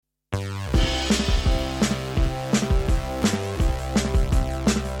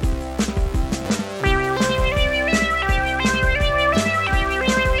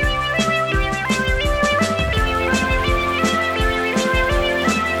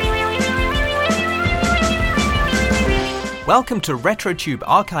Welcome to RetroTube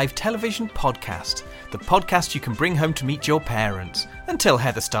Archive Television Podcast, the podcast you can bring home to meet your parents. Until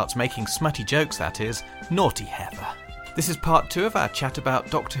Heather starts making smutty jokes, that is. Naughty Heather. This is part 2 of our chat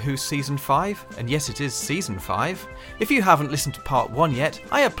about Doctor Who Season 5, and yes, it is Season 5. If you haven't listened to part 1 yet,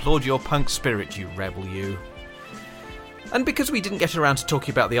 I applaud your punk spirit, you rebel you. And because we didn't get around to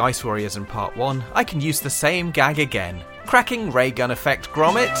talking about the Ice Warriors in part 1, I can use the same gag again. Cracking ray gun effect,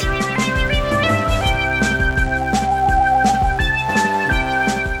 Gromit!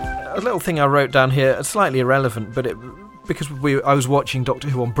 A little thing I wrote down here, slightly irrelevant, but because I was watching Doctor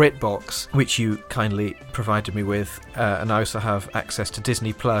Who on BritBox, which you kindly provided me with, and I also have access to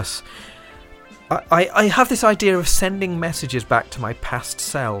Disney+. I have this idea of sending messages back to my past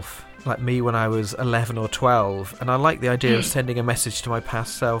self, like me when I was 11 or 12, and I like the idea of sending a message to my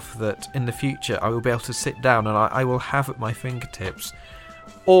past self that in the future I will be able to sit down and I will have at my fingertips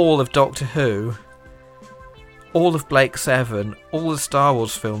all of Doctor Who, all of Blake Seven, all the Star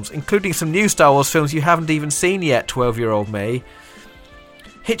Wars films, including some new Star Wars films you haven't even seen yet, 12-year-old me.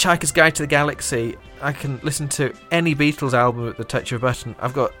 Hitchhiker's Guide to the Galaxy. I can listen to any Beatles album at the touch of a button.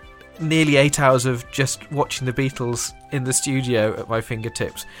 I've got nearly 8 hours of just watching the Beatles in the studio at my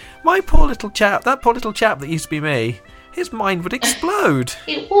fingertips. My poor little chap, that poor little chap that used to be me, his mind would explode.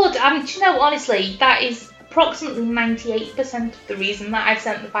 It would. Do you know, honestly, that is approximately 98% of the reason that I've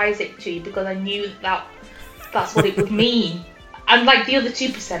sent the FireZip to you, because I knew that's what it would mean. And like the other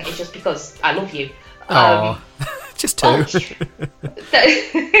 2% is just because I love you. Just 2.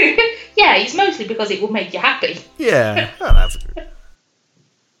 Yeah, it's mostly because it will make you happy. Yeah, that's good.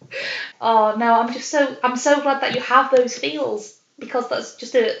 Oh no, I'm so glad that you have those feels, because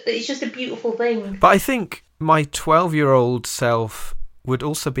it's just a beautiful thing. But I think my 12-year-old self would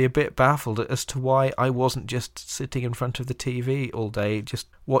also be a bit baffled as to why I wasn't just sitting in front of the TV all day, just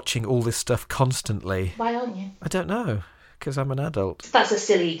watching all this stuff constantly. Why aren't you? I don't know, because I'm an adult. That's a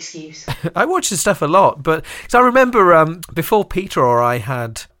silly excuse. I watch this stuff a lot, but cause I remember before Peter or I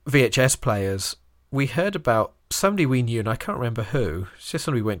had VHS players, we heard about somebody we knew, and I can't remember who. It's just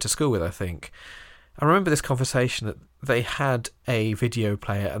somebody we went to school with, I think. I remember this conversation that they had a video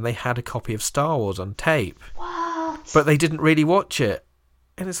player and they had a copy of Star Wars on tape. What? But they didn't really watch it.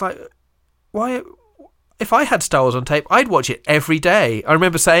 And it's like, why? If I had Star Wars on tape, I'd watch it every day. I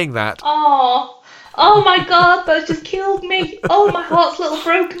remember saying that. Oh my God, that just killed me. Oh, my heart's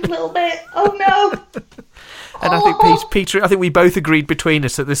broken a little bit. Oh no. And I think Peter, I think we both agreed between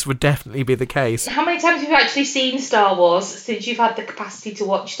us that this would definitely be the case. How many times have you actually seen Star Wars since you've had the capacity to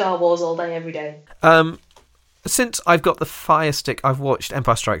watch Star Wars all day, every day? Since I've got the Fire Stick, I've watched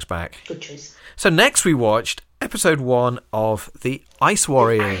Empire Strikes Back. Good choice. So next we watched episode 1 of The Ice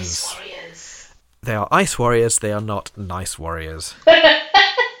Warriors. The Ice Warriors. They are Ice Warriors, they are not nice warriors.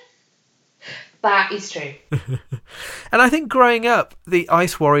 That is true. And I think growing up, the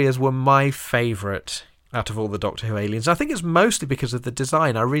Ice Warriors were my favourite out of all the Doctor Who aliens. I think it's mostly because of the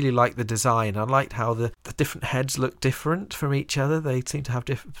design. I really liked the design. I liked how the different heads look different from each other. They seem to have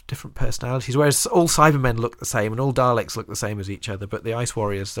different personalities, whereas all Cybermen look the same and all Daleks look the same as each other, but the Ice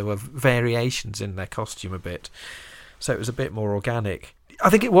Warriors, there were variations in their costume a bit, so it was a bit more organic. I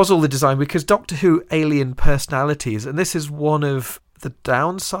think it was all the design, because Doctor Who alien personalities, and this is one of the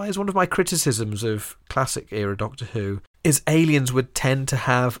downsides, one of my criticisms of classic era Doctor Who, is aliens would tend to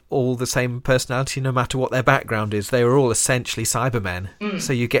have all the same personality no matter what their background is. They were all essentially Cybermen.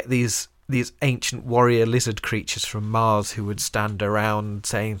 So you get these ancient warrior lizard creatures from Mars who would stand around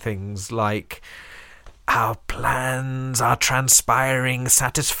saying things like, "Our plans are transpiring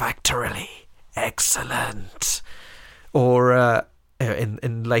satisfactorily. Excellent." Or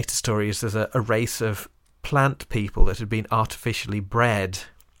in later stories, there's a race of plant people that had been artificially bred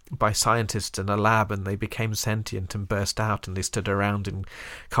by scientists in a lab, and they became sentient and burst out, and they stood around in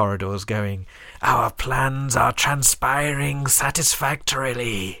corridors going, "Our plans are transpiring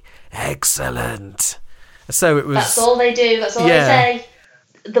satisfactorily. Excellent." So it was... That's all they do, that's all they say.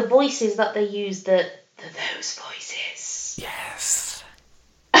 The voices that they use, those voices. Yes.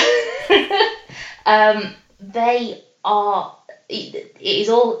 They are... It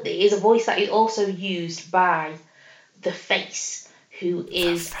is a voice that is also used by the Face, who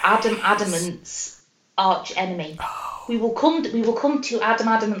is Adam Adamant's arch enemy. Oh. We will come to Adam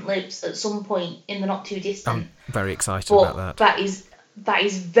Adamant Lives at some point in the not too distant. I'm very excited about that. That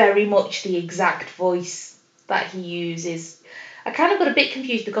is very much the exact voice that he uses. I kind of got a bit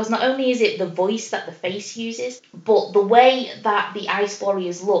confused because not only is it the voice that the face uses, but the way that the Ice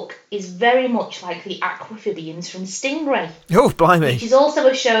Warriors look is very much like the Aquamphibians from Stingray. Oh, blimey. Which is also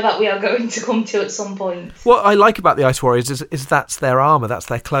a show that we are going to come to at some point. What I like about the Ice Warriors is that's their armour, that's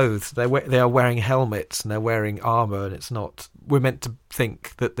their clothes. They are wearing helmets and they're wearing armour, and it's not... We're meant to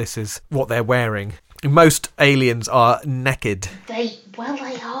think that this is what they're wearing. Most aliens are naked. They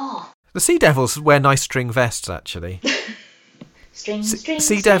are. The Sea Devils wear nice string vests, actually.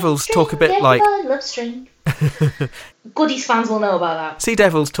 Sea Devils talk a bit like... I love string. Goodies fans will know about that. Sea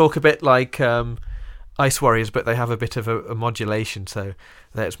Devils talk a bit like Ice Warriors, but they have a bit of a modulation, so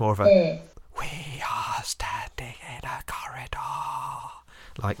it's more of a... We are standing in a corridor.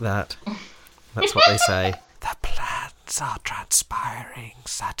 Like that. That's what they say. The plans are transpiring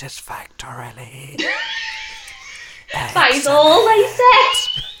satisfactorily. That is all they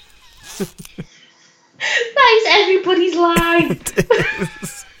said. That is everybody's line. It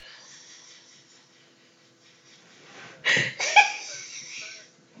is.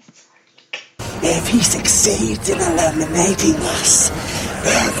 If he succeeds in eliminating us,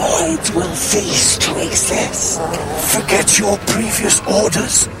 their voids will cease to exist. Forget your previous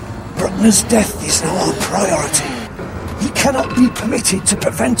orders. Bruckner's death is now our priority. He cannot be permitted to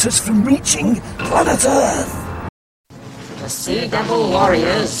prevent us from reaching planet Earth. The Sea Devil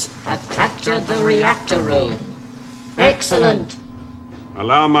warriors have captured the reactor room. Excellent.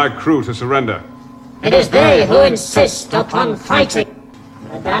 Allow my crew to surrender. It is they who insist upon fighting.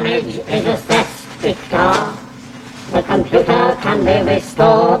 The damage is a theft, Victor. The computer can be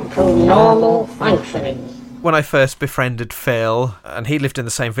restored to normal functioning. When I first befriended Phil, and he lived in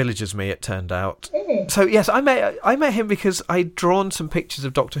the same village as me, it turned out. So yes, I met him because I'd drawn some pictures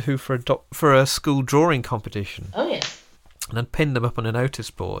of Doctor Who for a school drawing competition. Oh yeah. And I'd pinned them up on a notice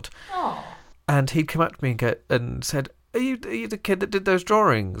board. Oh. And he'd come up to me and said, "Are you the kid that did those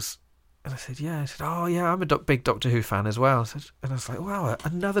drawings?" And I said, "Yeah." I said, "Oh yeah, I'm a big Doctor Who fan as well." And I was like, "Wow,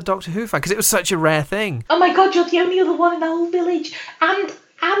 another Doctor Who fan," because it was such a rare thing. Oh my God, you're the only other one in the whole village, and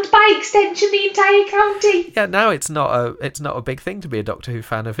by extension the entire county. Yeah, now it's not a big thing to be a Doctor Who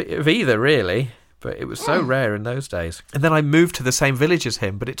fan of either, really. But it was so rare in those days. And then I moved to the same village as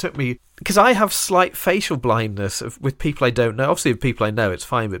him, but it took me... Because I have slight facial blindness with people I don't know. Obviously, with people I know, it's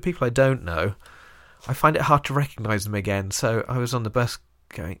fine, but people I don't know, I find it hard to recognise them again. So I was on the bus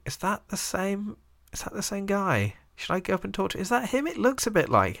going, is that the same guy? Should I go up and talk to him? Is that him? It looks a bit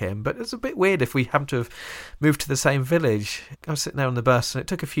like him, but it's a bit weird if we happen to have moved to the same village. I was sitting there on the bus, and it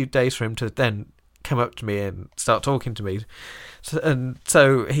took a few days for him to then come up to me and start talking to me.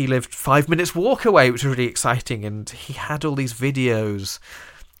 So he lived 5 minutes walk away, which was really exciting, and he had all these videos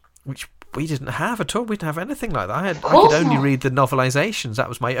which we didn't have at all. We didn't have anything like that. I could only read the novelizations. That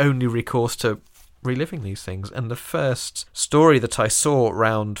was my only recourse to reliving these things. And the first story that I saw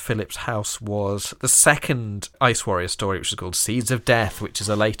around Philip's house was the second Ice Warrior story, which is called Seeds of Death, which is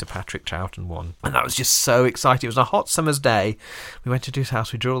a later Patrick Troughton one. And that was just so exciting. It was a hot summer's day. We went to his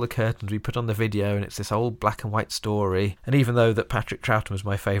house, we drew all the curtains, we put on the video, and it's this old black and white story. And even though that Patrick Troughton was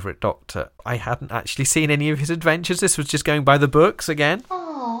my favourite Doctor, I hadn't actually seen any of his adventures. This was just going by the books again.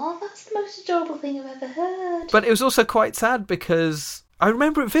 Aww, that's the most adorable thing I've ever heard. But it was also quite sad because... I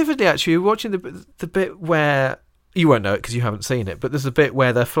remember it vividly, actually, watching the bit where... You won't know it because you haven't seen it, but there's a bit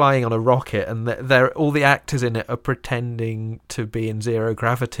where they're flying on a rocket and all the actors in it are pretending to be in zero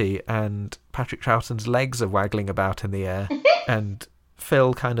gravity, and Patrick Troughton's legs are waggling about in the air. And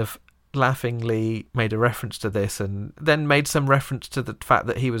Phil kind of laughingly made a reference to this and then made some reference to the fact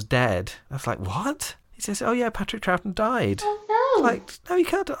that he was dead. I was like, what? He says, "Oh yeah, Patrick Troughton died." Oh no. Like, no, you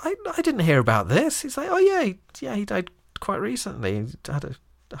can't. I didn't hear about this. He's like, "Oh yeah, he died quite recently. He had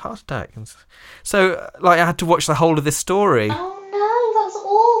a heart attack." And so, like, I had to watch the whole of this story. Oh no, that's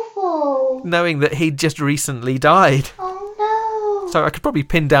awful. Knowing that he'd just recently died. Oh no. So I could probably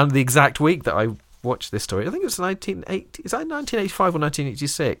pin down the exact week that I watched this story. I think it was 1980. Is that 1985 or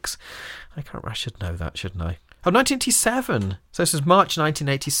 1986? I can't remember. I should know that, shouldn't I? Oh, 1987. So this was March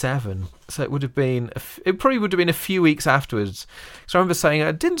 1987. So it would have been... It probably would have been a few weeks afterwards. So I remember saying...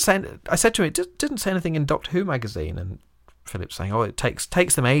 I said to him, it didn't say anything in Doctor Who magazine. And Philip saying, "Oh, it takes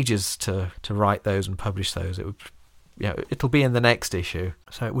them ages to write those and publish those. It would... it'll be in the next issue."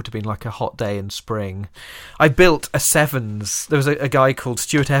 So it would have been like a hot day in spring. I built a Sevens. There was a guy called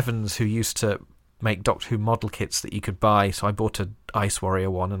Stuart Evans who used to make Doctor Who model kits that you could buy. So I bought an Ice Warrior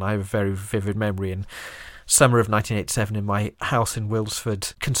one, and I have a very vivid memory in summer of 1987 in my house in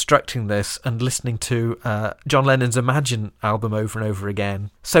Wilsford, constructing this and listening to John Lennon's Imagine album over and over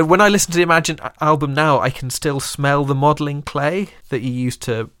again. So when I listen to the Imagine album now, I can still smell the modelling clay that you used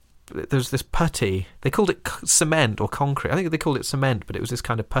to this putty. They called it cement or concrete. I think they called it cement, but it was this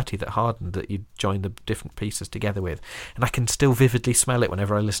kind of putty that hardened that you join the different pieces together with. And I can still vividly smell it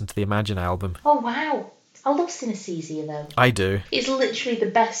whenever I listen to the Imagine album. Oh, wow. I love synesthesia, though. I do. It's literally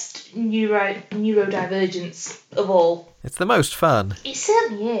the best neurodivergence of all. It's the most fun. It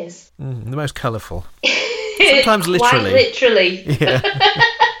certainly is. The most colourful. Sometimes literally. Quite literally. Yeah.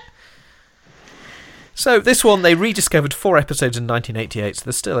 So this one, they rediscovered 4 episodes in 1988, so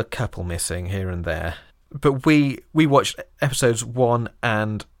there's still a couple missing here and there. But we watched episodes 1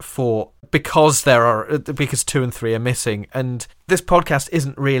 and 4 because 2 and 3 are missing. And this podcast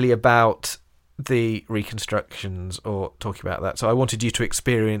isn't really about the reconstructions or talking about that. So I wanted you to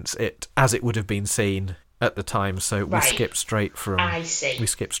experience it as it would have been seen at the time. So we skipped straight from. I see. We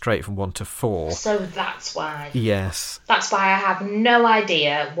skipped straight from 1 to 4. So that's why. Yes. That's why I have no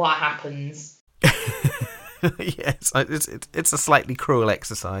idea what happens. Yes, it's a slightly cruel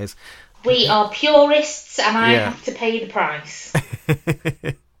exercise. We are purists, and I have to pay the price.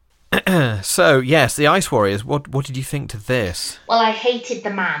 So, yes, the Ice Warriors. What did you think to this? Well, I hated the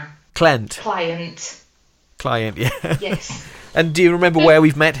man. Client, yeah. Yes. And do you remember where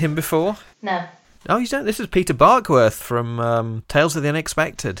we've met him before? No. Oh, you don't? This is Peter Barkworth from Tales of the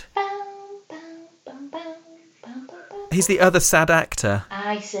Unexpected. He's the other sad actor.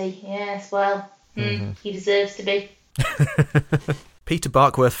 I see, yes, well, he deserves to be. Peter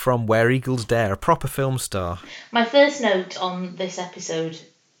Barkworth from Where Eagles Dare, a proper film star. My first note on this episode,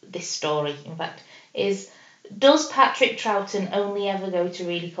 this story, in fact, is, does Patrick Troughton only ever go to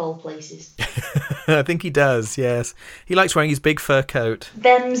really cold places? I think he does, yes. He likes wearing his big fur coat.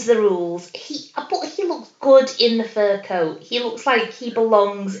 Them's the rules. But he looks good in the fur coat. He looks like he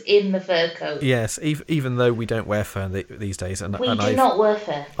belongs in the fur coat. Yes, even though we don't wear fur these days. And we do not wear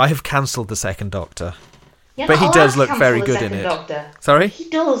fur. I have cancelled the Second Doctor. But he does look very good in it. Doctor. Sorry? He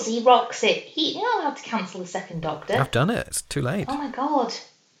does. He rocks it. You're not allowed to cancel the Second Doctor. I've done it. It's too late. Oh my god.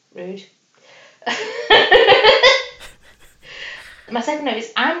 Rude. My second note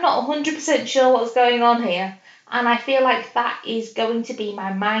is, I'm not 100% sure what's going on here, and I feel like that is going to be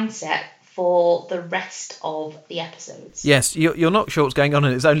my mindset for the rest of the episodes. Yes, you're not sure what's going on,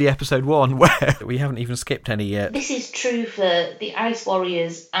 and it's only episode 1 where we haven't even skipped any yet. This is true for the Ice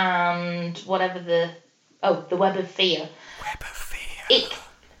Warriors and whatever the Web of Fear. Web of Fear. The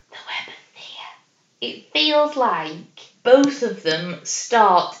Web of Fear. It feels like both of them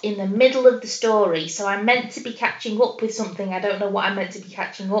start in the middle of the story, so I'm meant to be catching up with something. I don't know what I'm meant to be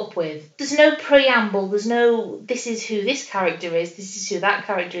catching up with. There's no preamble, there's no, this is who this character is, this is who that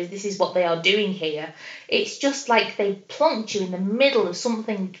character is, this is what they are doing here. It's just like they plonked you in the middle of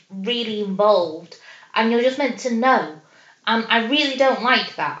something really involved, and you're just meant to know. And I really don't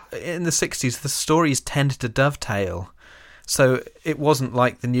like that. In the 60s, the stories tended to dovetail. So it wasn't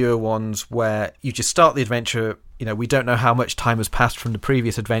like the newer ones where you just start the adventure, we don't know how much time has passed from the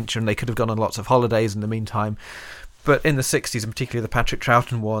previous adventure, and they could have gone on lots of holidays in the meantime. But in the 60s, and particularly the Patrick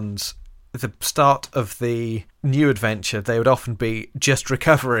Troughton ones, the start of the new adventure, they would often be just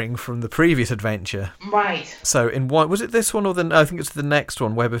recovering from the previous adventure. Right. So in one, was it this one or I think it's the next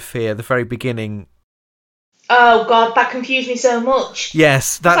one, Web of Fear, the very beginning. Oh God, that confused me so much.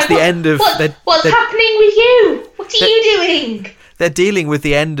 Yes, that's the end of. What's happening with you? What are you doing? They're dealing with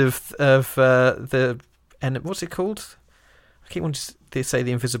the end of the. And what's it called? I keep wanting to say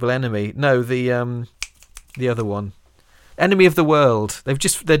the Invisible Enemy. No, the other one, Enemy of the World.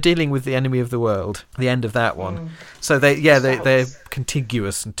 They're dealing with the Enemy of the World. The end of that one. So they're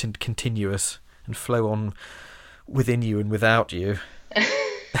contiguous and continuous and flow on within you and without you.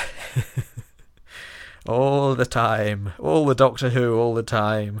 All the time. All the Doctor Who, all the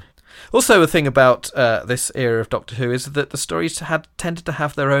time. Also, a thing about this era of Doctor Who is that the stories tended to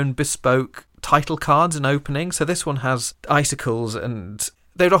have their own bespoke title cards and opening. So this one has icicles, and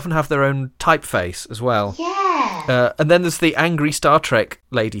they'd often have their own typeface as well. Yeah. And then there's the angry Star Trek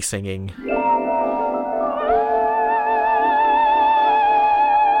lady singing.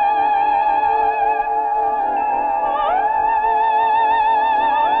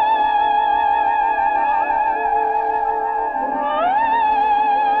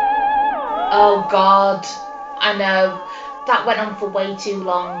 Oh God, I know. That went on for way too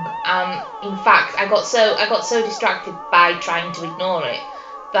long. In fact, I got so distracted by trying to ignore it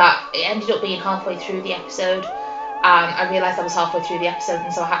that it ended up being halfway through the episode. I realised I was halfway through the episode,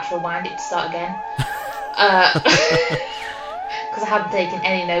 and so I had to rewind it to start again. Because I hadn't taken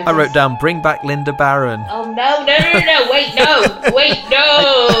any notice. I wrote down, bring back Linda Barron. Oh no, wait, no.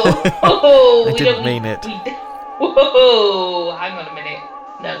 Oh, I didn't mean it. Whoa, hang on a minute.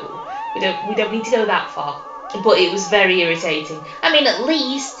 No, we don't need to go that far. But it was very irritating. I mean, at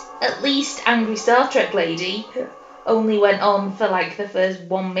least At least Angry Star Trek Lady only went on for like the first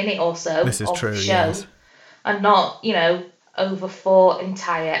 1 minute or so This is of true, the show, yes. and not, over 4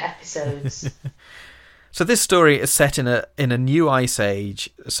 entire episodes. So this story is set in a new ice age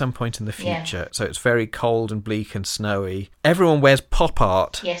at some point in the Yeah. future. So it's very cold and bleak and snowy. Everyone wears pop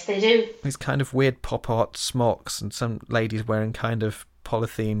art. Yes, they do. These kind of weird pop art smocks, and some ladies wearing kind of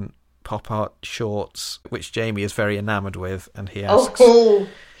polythene pop art shorts, which Jamie is very enamoured with, and he asks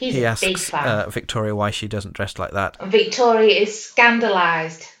He's he a asks big fan. Victoria why she doesn't dress like that. Victoria is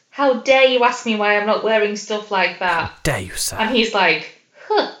scandalised. How dare you ask me why I'm not wearing stuff like that? Dare you, sir? And he's like,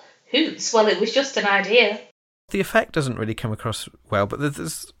 hoots, well, it was just an idea. The effect doesn't really come across well, but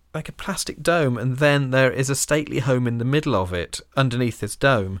there's like a plastic dome, and then there is a stately home in the middle of it, underneath this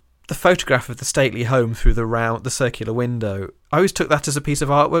dome. The photograph of the stately home through the circular window, I always took that as a piece of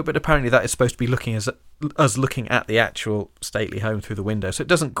artwork, but apparently that is supposed to be looking as us looking at the actual stately home through the window, so it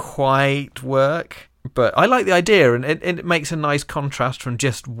doesn't quite work. But I like the idea, and it makes a nice contrast from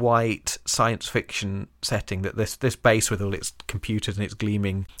just white science fiction setting that this base with all its computers and its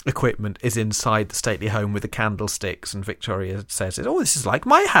gleaming equipment is inside the stately home with the candlesticks, and Victoria says, "Oh, this is like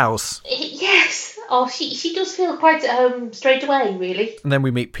my house." Yes. Oh, she does feel quite at home straight away, really. And then we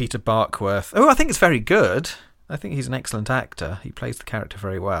meet Peter Barkworth. Oh, I think it's very good. I think he's an excellent actor. He plays the character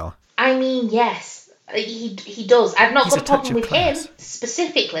very well. I mean, yes, he does. I've not He's got a a touch problem of with class. him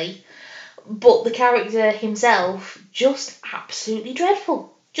specifically, but the character himself, just absolutely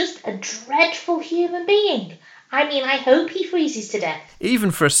dreadful. Just a dreadful human being. I mean, I hope he freezes to death.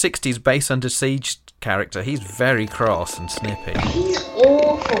 Even for a 60s base under siege character, he's very cross and snippy. He's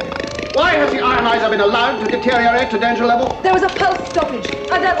awful. Why has the ionizer been allowed to deteriorate to danger level? There was a pulse stoppage.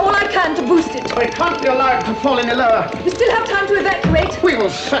 I've done all I can to boost it. It can't be allowed to fall any lower. You still have time to evacuate. We will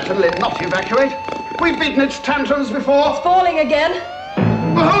certainly not evacuate. We've beaten its tantrums before. Falling again.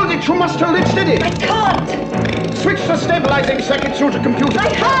 Well, hold it, you must hold it steady. I can't. Switch the stabilizing circuits through to computer. I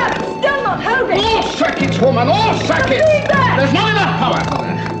have. Still not holding. All circuits, woman, all circuits! doing that. There's not enough power.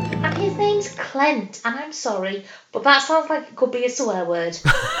 And his name's Clent, and I'm sorry, but that sounds like it could be a swear word.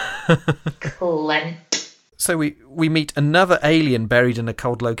 Clent. So we meet another alien buried in a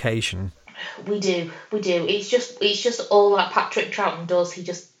cold location. We do. It's just all that Patrick Troughton does. He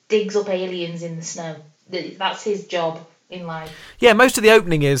just digs up aliens in the snow. That's his job in life. Yeah, most of the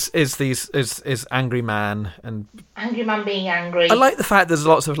opening is Angry Man, and Angry Man being angry. I like the fact there's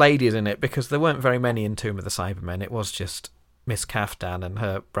lots of ladies in it, because there weren't very many in Tomb of the Cybermen. It was just Miss Kaftan and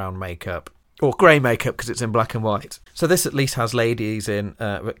her brown makeup, or grey makeup because it's in black and white. So this at least has ladies in,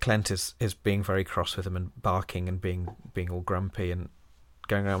 but Clent is being very cross with them and barking and being all grumpy and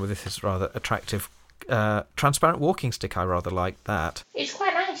going around with this rather attractive transparent walking stick. I rather like that. It's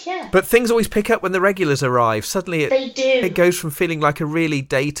quite nice, yeah. But things always pick up when the regulars arrive. Suddenly They do. it goes from feeling like a really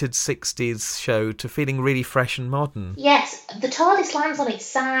dated 60s show to feeling really fresh and modern. Yes, the TARDIS lands on its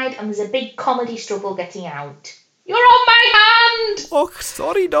side and there's a big comedy struggle getting out. You're on my hand! Oh,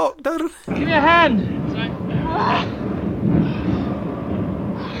 sorry, Doctor. Give me a hand.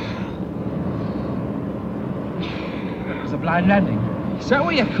 That was a blind landing. Is that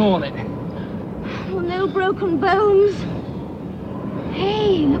what you call it? Oh, no broken bones.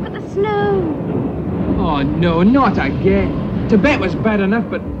 Hey, look at the snow. Oh, no, not again. Tibet was bad enough,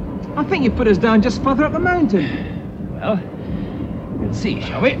 but I think you put us down just further up the mountain. Well, we'll see,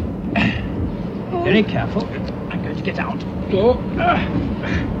 shall we? Very careful. I'm going to get out. Go.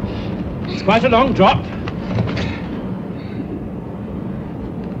 It's quite a long drop.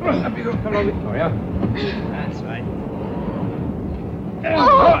 Up you go. Come on, Victoria. That's right.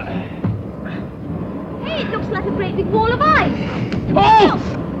 Hey, it looks like a great big wall of ice. Oh!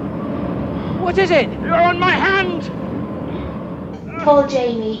 What is it? You're on my hand! Poor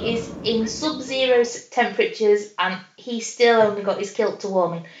Jamie is in sub-zero temperatures and he's still only got his kilt to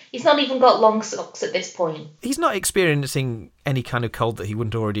warm him. He's not even got long socks at this point. He's not experiencing any kind of cold that he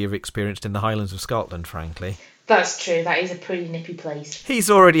wouldn't already have experienced in the Highlands of Scotland, frankly. That's true, that is a pretty nippy place. He's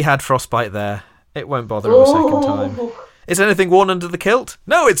already had frostbite there. It won't bother him a second time. Ooh. Is anything worn under the kilt?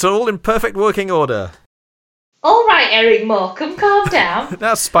 No, it's all in perfect working order. All right, Eric Morecambe, calm down.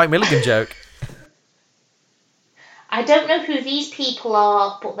 That's a Spike Milligan joke. I don't know who these people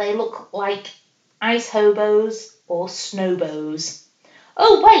are, but they look like ice hobos or snowbows.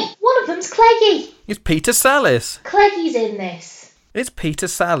 Oh, wait, one of them's Cleggy. It's Peter Sallis. Cleggy's in this. It's Peter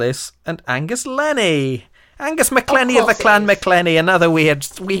Sallis and Angus Lenny. Angus McClenny of the course it Clan is. McClenny, another weird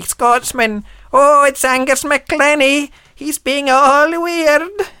Scotsman. Oh, it's Angus McClenny. He's being all weird.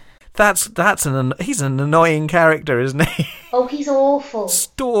 He's an annoying character, isn't he? Oh, he's awful.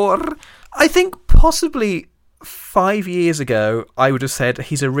 Store. I think possibly 5 years ago, I would have said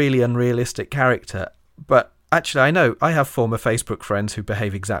he's a really unrealistic character. But actually, I know I have former Facebook friends who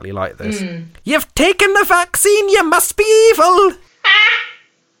behave exactly like this. You've taken the vaccine, you must be evil!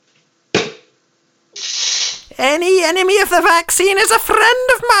 Any enemy of the vaccine is a friend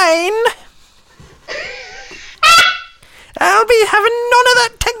of mine! I'll be having none of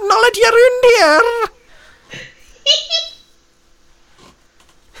that technology around here!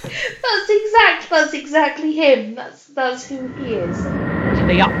 That's exactly him. That's who he is. What are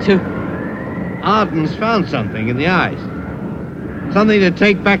they up to? Arden's found something in the ice. Something to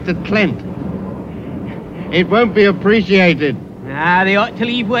take back to Clent. It won't be appreciated. They ought to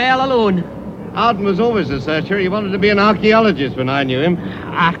leave well alone. Arden was always a searcher. He wanted to be an archaeologist when I knew him.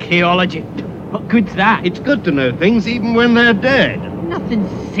 Archaeologist? What good's that? It's good to know things even when they're dead. Nothing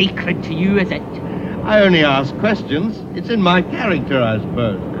sacred to you, is it? I only ask questions. It's in my character, I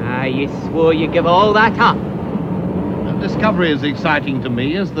suppose. You swore you'd give all that up. The discovery is exciting to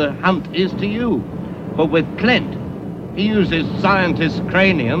me as the hunt is to you. But with Clent, he uses scientists'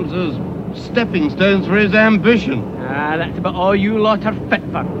 craniums as stepping stones for his ambition. That's about all you lot are fit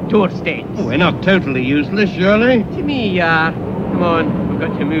for, door states. We're not totally useless, surely? To me, come on, we've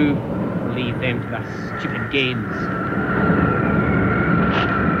got to move. Leave them to their stupid games.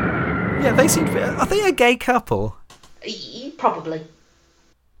 Yeah, they seem to be... Are they a gay couple? Probably.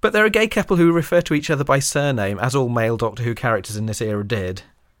 But they're a gay couple who refer to each other by surname, as all male Doctor Who characters in this era did.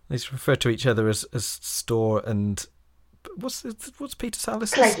 They refer to each other as Storr and... What's Peter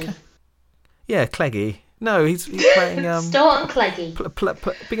Sallis? Cleggy. Yeah, Cleggy. No, he's playing... Storr and Cleggy.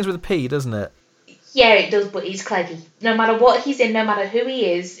 Begins with a P, doesn't it? Yeah, it does, but he's Cleggy. No matter what he's in, no matter who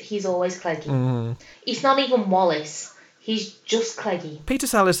he is, he's always Cleggy. Mm. He's not even Wallace. He's just Cleggy. Peter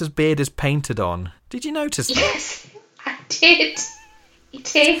Sallis' beard is painted on. Did you notice that? Yes, I did.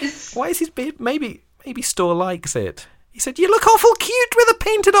 It is. Why is his beard... Maybe Storr likes it. He said, "You look awful cute with a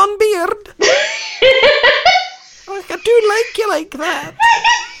painted on beard." I do like you like that.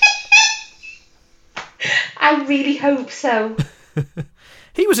 I really hope so.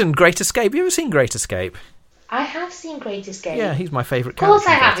 He was in Great Escape. You ever seen Great Escape? I have seen Great Escape. Yeah, he's my favourite Of course character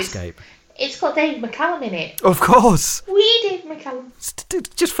I in have. Great Escape. It's got David McCallum in it. Of course. We did McCallum. It's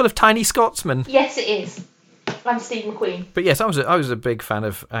just full of tiny Scotsmen. Yes, it is. And Steve McQueen. But yes, I was a big fan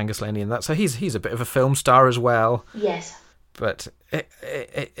of Angus Laney in that. So he's a bit of a film star as well. Yes. But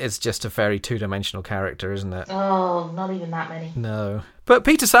it's just a very two-dimensional character, isn't it? Oh, not even that many. No. But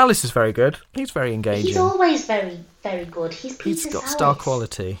Peter Sallis is very good. He's very engaging. He's always very, very good. He's Peter He's got Sallis. star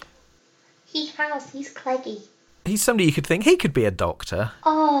quality. He's Cleggy. He's somebody you could think he could be a doctor.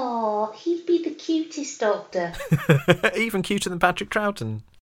 Oh, he'd be the cutest doctor. Even cuter than Patrick Troughton.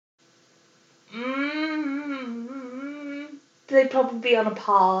 They'd probably be on a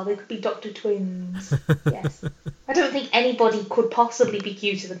par. They could be Doctor Twins. Yes. I don't think anybody could possibly be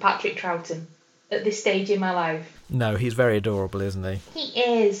cuter than Patrick Troughton at this stage in my life. No, he's very adorable, isn't he? He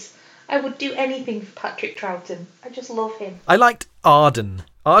is. I would do anything for Patrick Troughton. I just love him. I liked Arden.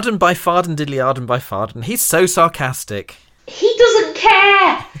 Arden by Farden Diddley Arden by Farden. He's so sarcastic. He doesn't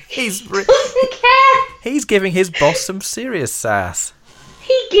care. He doesn't care. He's giving his boss some serious sass.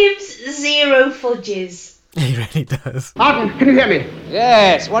 He gives zero fudges. He really does. Arden, can you hear me?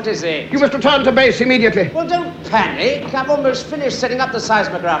 Yes, what is it? You must return to base immediately. Well, don't panic. I've almost finished setting up the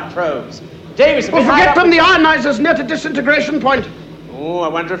seismograph probes. Davis, Well, forget them. The ionizer's near to disintegration point. Oh, I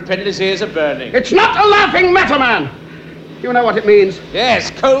wonder if Pendley's ears are burning. It's not a laughing matter, man. You know what it means.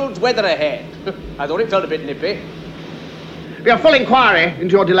 Yes, cold weather ahead. I thought it felt a bit nippy. We have full inquiry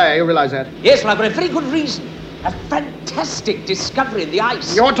into your delay, you realise that? Yes, well, I've got a very good reason. A fantastic discovery in the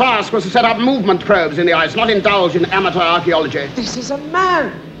ice. Your task was to set up movement probes in the ice, not indulge in amateur archaeology. This is a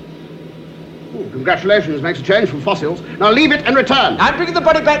man. Ooh, congratulations, makes a change from fossils. Now leave it and return. I'm bringing the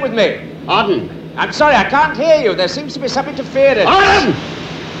body back with me. Arden. I'm sorry, I can't hear you. There seems to be some interference. Arden!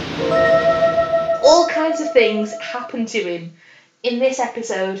 All kinds of things happen to him in this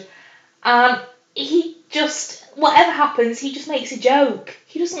episode. He just, whatever happens, he just makes a joke.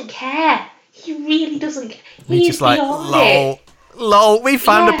 He doesn't care. He really doesn't care. He's just like, lol, we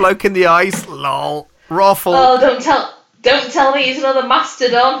found a bloke in the ice, lol, raffle. Oh, don't tell me he's another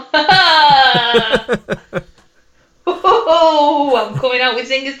mastodon. Oh, I'm coming out with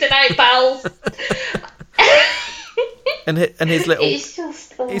zingers tonight, pals. and his little, it's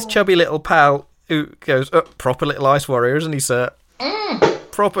just, his chubby little pal who goes, proper little ice warrior, isn't he, sir?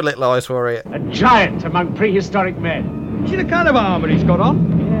 Proper little ice warrior. A giant among prehistoric men. See the kind of armour he's got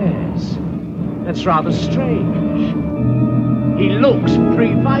on? Yes. That's rather strange. He looks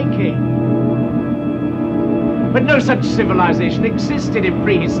pre-Viking. But no such civilization existed in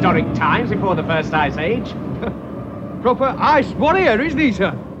prehistoric times before the First Ice Age. proper ice warrior, isn't he,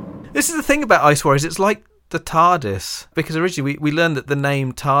 sir? This is the thing about Ice Warriors. It's like the TARDIS, because originally we learned that the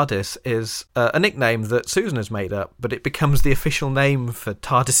name TARDIS is a nickname that Susan has made up, but it becomes the official name for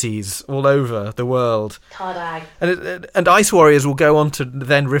TARDISes all over the world. Tardag. And Ice Warriors will go on to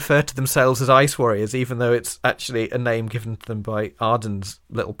then refer to themselves as Ice Warriors, even though it's actually a name given to them by Arden's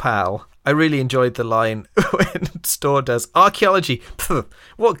little pal. I really enjoyed the line when Storr does, archaeology, pff,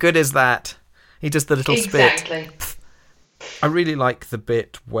 what good is that? He does the little spit. Exactly. I really like the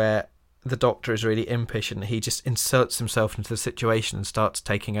bit where the Doctor is really impish and he just inserts himself into the situation and starts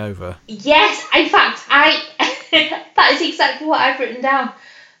taking over. Yes, in fact, that is exactly what I've written down.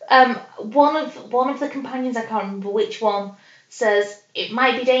 One of the companions, I can't remember which one, says, it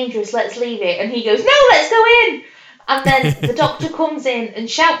might be dangerous, let's leave it. And he goes, no, let's go in! And then the Doctor comes in and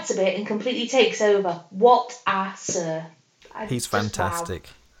shouts a bit and completely takes over. What a sir. He's fantastic.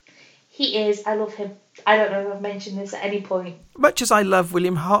 Wow. He is. I love him. I don't know if I've mentioned this at any point. Much as I love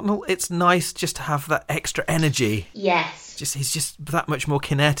William Hartnell, it's nice just to have that extra energy. Yes. He's just that much more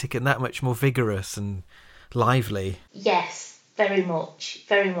kinetic and that much more vigorous and lively. Yes, very much.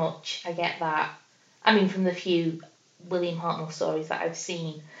 Very much. I get that. I mean, from the few William Hartnell stories that I've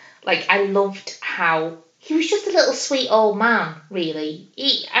seen, like, I loved how he was just a little sweet old man, really.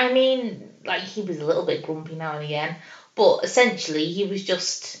 He was a little bit grumpy now and again, but essentially he was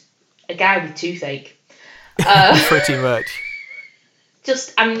just a guy with toothache. Pretty much.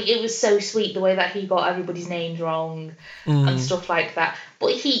 It was so sweet the way that he got everybody's names wrong and stuff like that.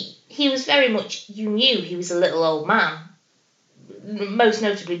 But he was very much, you knew he was a little old man. Most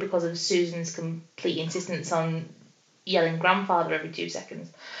notably because of Susan's complete insistence on yelling grandfather every 2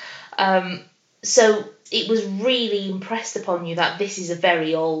 seconds. So it was really impressed upon you that this is a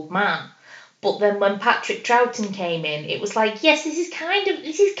very old man. But then when Patrick Troughton came in, it was like, yes, this is kind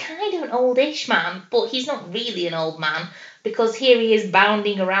of an oldish man, but he's not really an old man, because here he is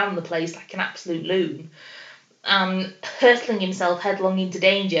bounding around the place like an absolute loon and hurtling himself headlong into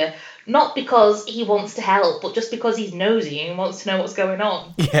danger, not because he wants to help, but just because he's nosy and wants to know what's going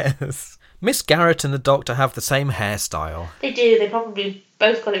on. Yes. Miss Garrett and the Doctor have the same hairstyle. They do. They probably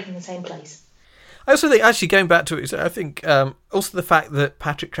both got it from the same place. I also think, actually, going back to it, I think also the fact that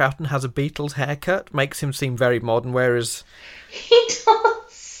Patrick Troughton has a Beatles haircut makes him seem very modern, whereas he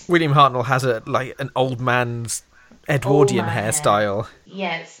does. William Hartnell has an old man's Edwardian hairstyle.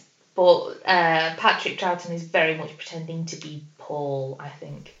 Yes, but Patrick Troughton is very much pretending to be Paul, I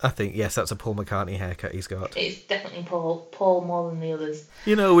think. Yes, that's a Paul McCartney haircut he's got. It's definitely Paul more than the others.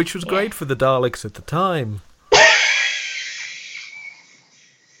 Which was great for the Daleks at the time.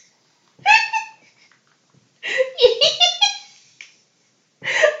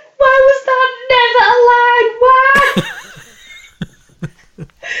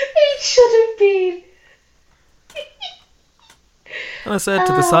 And I said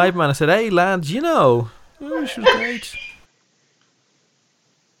to the sideman, I said, hey, lads, she was great.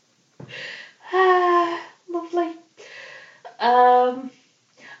 Lovely.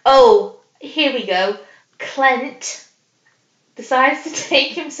 Here we go. Clint decides to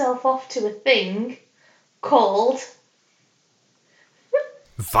take himself off to a thing called...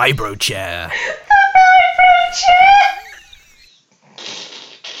 Vibrochair. The Vibrochair!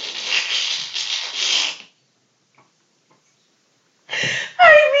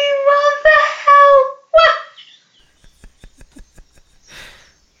 What the hell?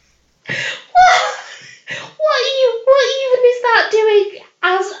 What even is that doing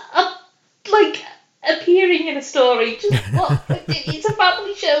as appearing in a story? Just what? It's a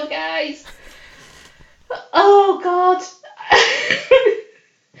family show, guys. Oh God.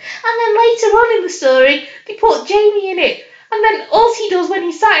 And then later on in the story, they put Jamie in it, and then all he does when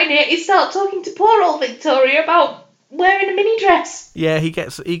he's sat in it is start talking to poor old Victoria about wearing a mini dress. Yeah, he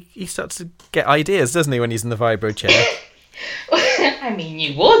starts to get ideas, doesn't he, when he's in the Vibrochair? I mean,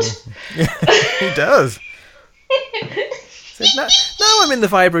 you would. He does. So now I'm in the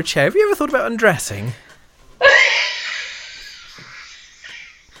Vibrochair. Have you ever thought about undressing?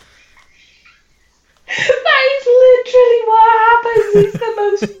 That is literally what happens. It's the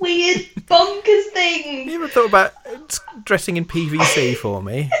most weird, bonkers thing. You ever thought about dressing in PVC for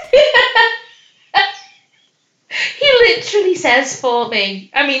me? He literally says for me.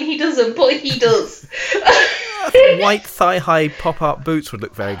 I mean, he doesn't, but he does. White thigh-high pop-up boots would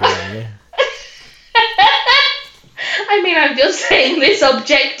look very good on you. I mean, I'm just saying this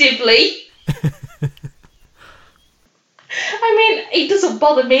objectively. I mean, it doesn't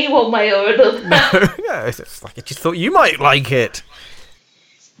bother me one way or another. No, it's like I just thought you might like it.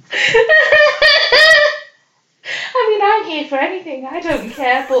 I mean, I'm here for anything. I don't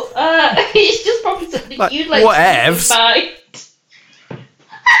care, but it's just probably something Like, you'd like whatevs. to fight.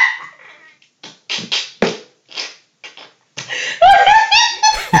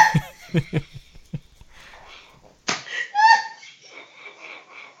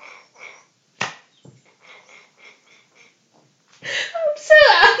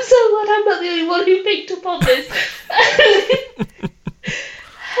 I'm so glad I'm not the only one who picked up on this.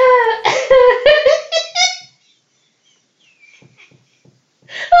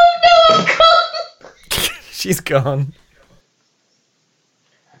 Oh no, I'm gone. She's gone.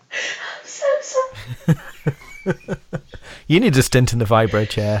 I'm so sorry. You need a stint in the vibro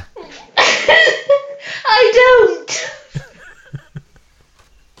chair. I don't.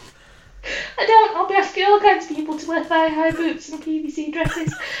 I don't. I'll be asking all kinds of people to wear thigh-high boots and PVC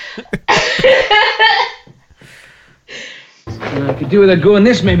dresses. I could do with a go in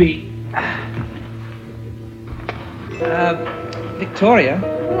this, maybe. Victoria,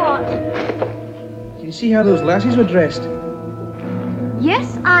 What? did you see how those lassies were dressed?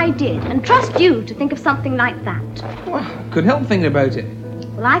 Yes, I did. And trust you to think of something like that. Well, I couldn't help thinking about it.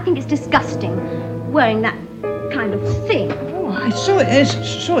 Well, I think it's disgusting, wearing that kind of thing. Oh, so it is.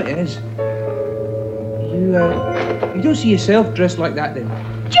 So it is. You don't see yourself dressed like that, then?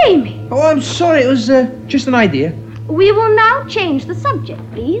 Jamie! Oh, I'm sorry. It was just an idea. We will now change the subject,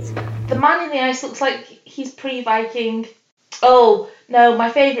 please. The man in the ice looks like he's pre-Viking. Oh, no, my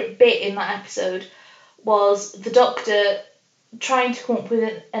favourite bit in that episode was the Doctor trying to come up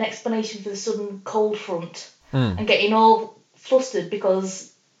with an explanation for the sudden cold front and getting all flustered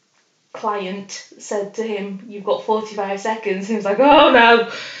because client said to him, "You've got 45 seconds." And he was like, "Oh no,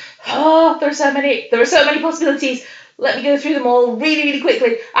 there are so many possibilities. Let me go through them all really, really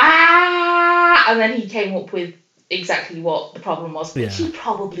quickly." And then he came up with exactly what the problem was. But he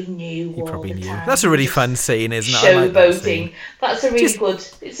probably knew all the time. That's a really fun scene, isn't it? I like that scene. Showboating. That's a really good.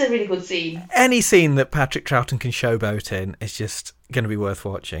 It's a really good scene. Any scene that Patrick Troughton can showboat in is just going to be worth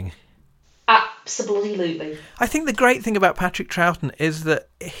watching. Absolutely. I think the great thing about Patrick Troughton is that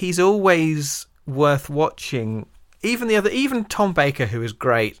he's always worth watching. Even Tom Baker, who is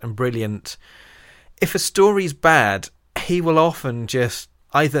great and brilliant, if a story's bad, he will often just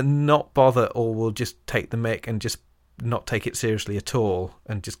either not bother or will just take the mick and just not take it seriously at all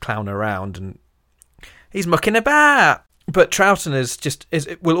and just clown around, and he's mucking about. But Troughton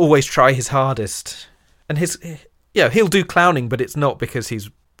will always try his hardest, and he'll do clowning, but it's not because he's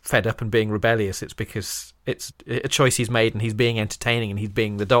fed up and being rebellious. It's because it's a choice he's made, and he's being entertaining, and he's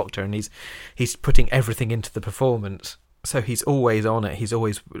being the Doctor, and he's putting everything into the performance. So he's always on it. He's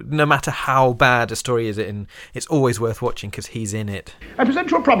always, no matter how bad a story is in, it's always worth watching because he's in it. I present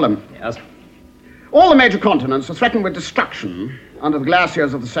you a problem. Yes. All the major continents are threatened with destruction under the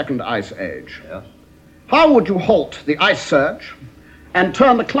glaciers of the Second Ice Age. Yes. How would you halt the ice surge and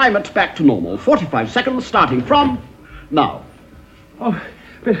turn the climate back to normal? 45 seconds starting from now.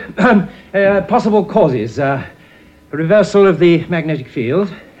 Possible causes. A reversal of the magnetic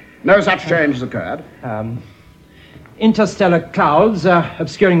field. No such change has occurred. Interstellar clouds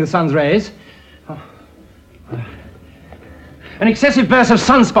obscuring the sun's rays. An excessive burst of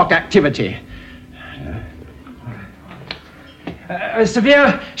sunspot activity. A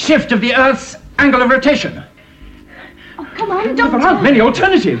severe shift of the Earth's angle of rotation. Oh, come on, Doctor. There aren't many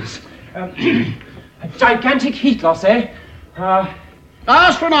alternatives. A gigantic heat loss, eh? I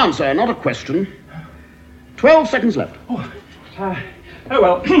asked for an answer, not a question. 12 seconds left.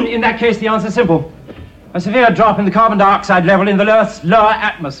 Well, in that case, the answer's simple. A severe drop in the carbon dioxide level in the Earth's lower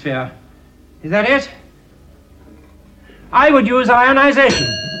atmosphere. Is that it? I would use ionization.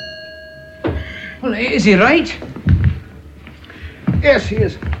 Well, is he right? Yes, he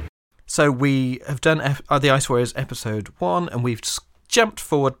is. So we have done The Ice Warriors episode 1, and we've jumped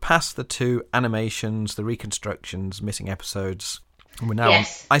forward past the 2 animations, the reconstructions, missing episodes. And we're now on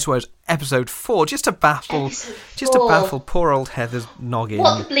Ice Warriors episode 4, just to baffle poor old Heather's noggin.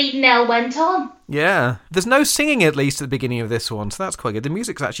 What the bleeding hell went on? Yeah. There's no singing, at least, at the beginning of this one, so that's quite good. The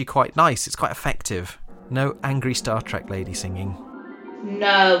music's actually quite nice. It's quite effective. No angry Star Trek lady singing.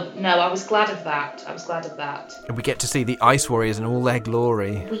 No, I was glad of that. And we get to see the Ice Warriors in all their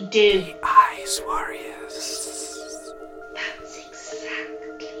glory. We do. The Ice Warriors. That's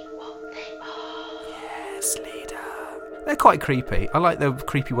exactly what they are. Yes, leader. They're quite creepy. I like the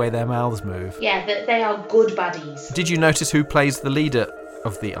creepy way their mouths move. Yeah, they are good baddies. Did you notice who plays the leader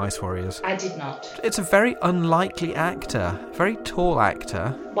of the Ice Warriors? I did not. It's a very unlikely actor. Very tall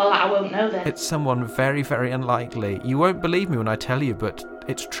actor. Well, I won't know then. It's someone very, very unlikely. You won't believe me when I tell you, but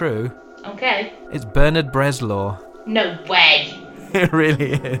it's true. Okay. It's Bernard Bresslaw. No way. It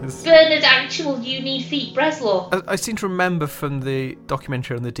really is. Bernard actual You Need Feet Breslau. I seem to remember from the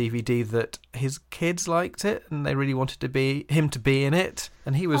documentary on the DVD that his kids liked it and they really wanted him to be in it.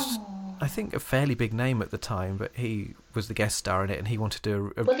 And he was, I think, a fairly big name at the time, but he was the guest star in it and he wanted to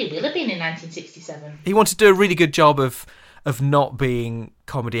do Well, he will have been in 1967. He wanted to do a really good job of not being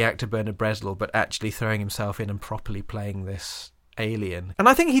comedy actor Bernard Breslau, but actually throwing himself in and properly playing this alien. And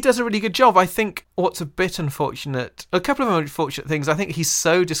I think he does a really good job. I think what's a bit unfortunate, a couple of unfortunate things, I think he's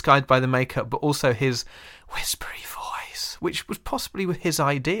so disguised by the makeup, but also his whispery voice, which was possibly his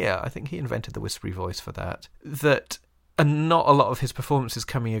idea. I think he invented the whispery voice for that. And not a lot of his performances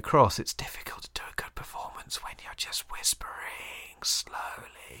coming across. It's difficult to do a good performance when you're just whispering slowly.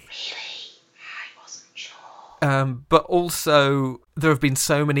 Really? I wasn't sure. But also, there have been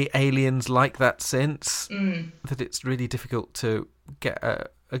so many aliens like that since that it's really difficult to get a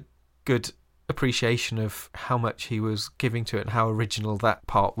good appreciation of how much he was giving to it and how original that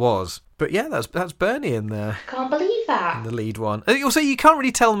part was. But yeah, that's Bernie in there. Can't believe that. In the lead one. Also, you can't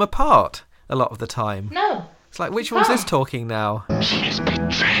really tell them apart a lot of the time. No. It's like, which one's this talking now? She is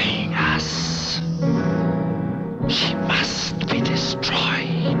betraying us. She must be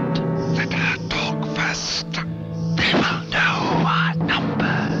destroyed. Let her talk first. They will know our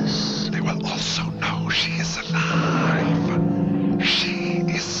numbers. They will also know she is alive. She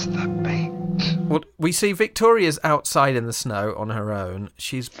is the bait. Well, we see Victoria's outside in the snow on her own.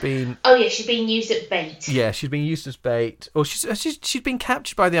 She's been... Oh, yeah, she's being used as bait. Yeah, she's been used as bait. Or she's been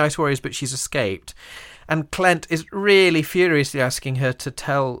captured by the Ice Warriors, but she's escaped. And Clint is really furiously asking her to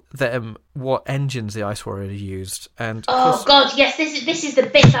tell them what engines the Ice Warrior used. And God, yes, this is the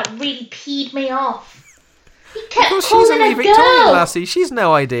bit that really peed me off. He kept calling she's only a Victorian girl. lassie. She's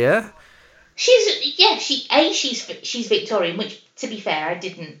no idea. She's Victorian, which, to be fair, I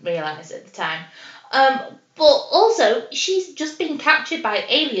didn't realise at the time. But also, she's just been captured by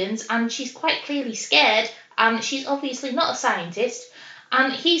aliens, and she's quite clearly scared, and she's obviously not a scientist.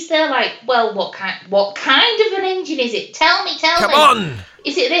 And he's there like, well, what kind of an engine is it? Tell me. Come on!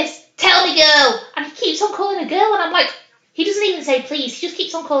 Is it this? Tell me, girl! And he keeps on calling a girl, and I'm like, he doesn't even say please, he just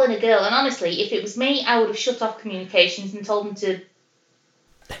keeps on calling a girl. And honestly, if it was me, I would have shut off communications and told him to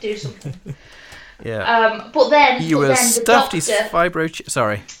do something. Yeah. But then stuffed his fibro...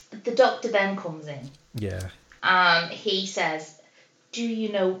 Sorry. The doctor then comes in. Yeah. He says, do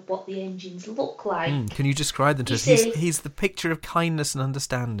you know what the engines look like? Can you describe them to us? He's the picture of kindness and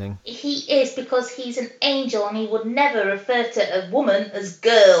understanding. He is, because he's an angel and he would never refer to a woman as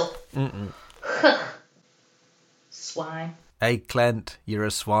girl. Swine. Hey, Clint, you're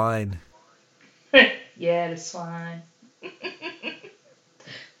a swine. Yeah, a swine.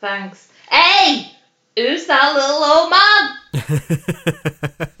 Thanks. Hey! Who's that little old man?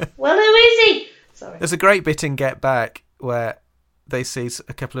 Well, who is he? Sorry. There's a great bit in Get Back where they see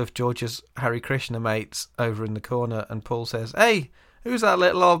a couple of George's Hare Krishna mates over in the corner, and Paul says, "Hey, who's that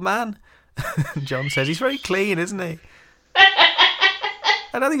little old man?" And John says, "He's very clean, isn't he?"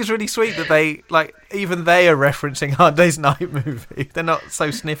 And I think it's really sweet that they, even they are referencing Hard Day's Night movie. They're not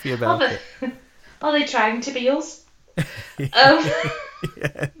so sniffy about it. Are they trying to be us? Yes.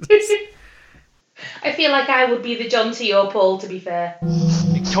 I feel like I would be the John to your Paul, to be fair.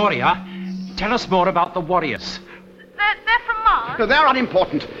 Victoria, tell us more about the Warriors. They're from Mars? No, they're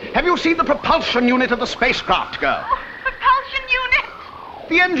unimportant. Have you seen the propulsion unit of the spacecraft, girl? Oh, propulsion unit?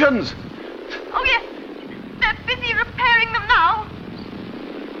 The engines. Oh, yes. They're busy repairing them now.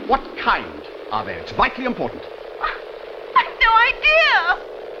 What kind are they? It's vitally important. I've no idea.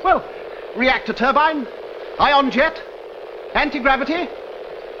 Well, reactor turbine, ion jet, anti-gravity.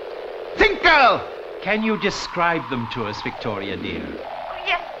 Think, girl! Can you describe them to us, Victoria, dear? Oh,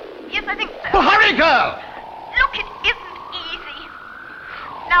 yes, I think so. Well, hurry, girl! Look, it isn't easy.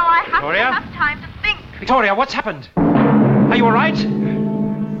 Now I have Victoria? to have time to think. Victoria, what's happened? Are you all right?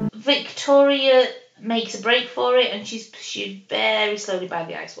 Victoria makes a break for it, and she's pursued very slowly by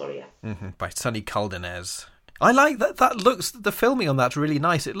the Ice Warrior. By Sonny Caldenez. I like that. The filming on that's really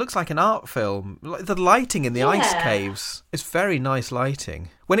nice. It looks like an art film. Like the lighting in the ice caves. It's very nice lighting.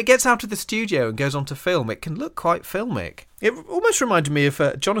 When it gets out of the studio and goes on to film, it can look quite filmic. It almost reminded me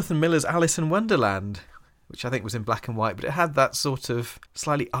of Jonathan Miller's Alice in Wonderland, which I think was in black and white, but it had that sort of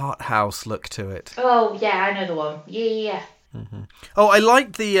slightly art house look to it. Oh, yeah, I know the one. Yeah. Mm-hmm. Oh, I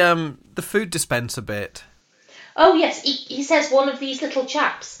liked the food dispenser bit. Oh, yes, he says one of these little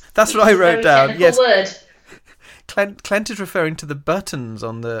chaps. That's what I wrote down. Yes. Word. Clint is referring to the buttons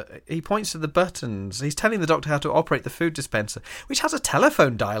on the... He points to the buttons. He's telling the doctor how to operate the food dispenser, which has a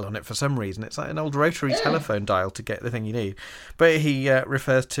telephone dial on it for some reason. It's like an old rotary telephone dial to get the thing you need. But he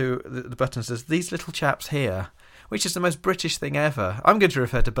refers to the buttons as these little chaps here, which is the most British thing ever. I'm going to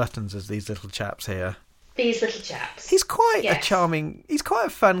refer to Buttons as these little chaps here. These little chaps. He's quite a charming... He's quite a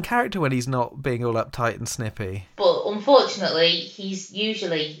fun character when he's not being all uptight and snippy. But unfortunately, he's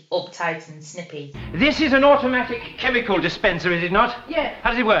usually uptight and snippy. This is an automatic chemical dispenser, is it not? Yeah.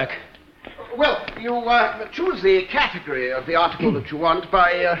 How does it work? Well, you choose the category of the article that you want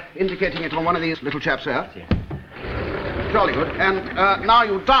by indicating it on one of these little chaps here. Jolly good. And now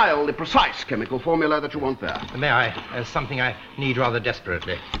you dial the precise chemical formula that you want there. May I? There's something I need rather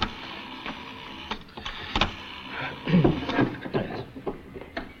desperately.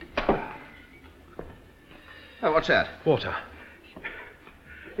 Oh, what's that? Water.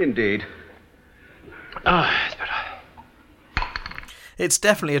 Indeed. Ah, it's better. It's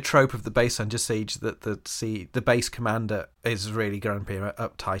definitely a trope of the base Under Siege that the base commander is really grumpy,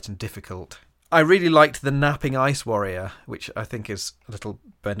 uptight and difficult. I really liked the napping ice warrior, which I think is a little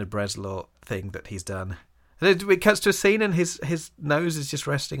Bernard Bresslaw thing that he's done. It cuts to a scene and his nose is just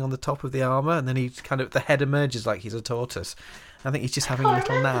resting on the top of the armour, and then the head emerges like he's a tortoise. I think he's just having a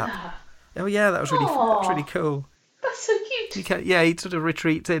little nap. Oh yeah, that was really cool. That's so cute. He sort of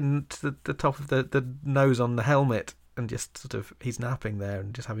retreats in to the top of the nose on the helmet, and just sort of he's napping there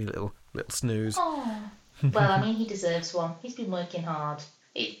and just having a little snooze. Oh. Well, I mean, he deserves one. He's been working hard.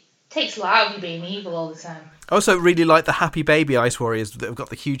 It takes a lot out of you being evil all the time. I also really like the happy baby ice warriors that have got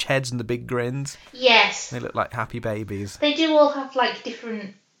the huge heads and the big grins. Yes. They look like happy babies. They do all have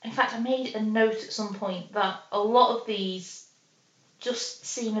different... In fact, I made a note at some point that a lot of these just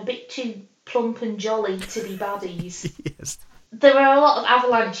seem a bit too plump and jolly to be baddies. Yes. There are a lot of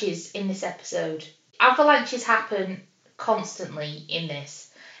avalanches in this episode. Avalanches happen constantly in this.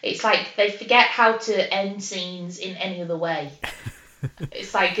 It's like they forget how to end scenes in any other way.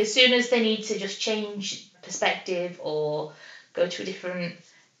 It's like as soon as they need to just change perspective or go to a different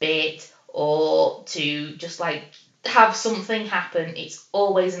bit or to just have something happen, it's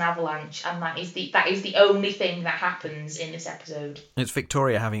always an avalanche, and that is the only thing that happens in this episode. It's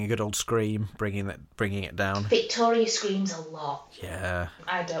Victoria having a good old scream, bringing it down. Victoria screams a lot. Yeah.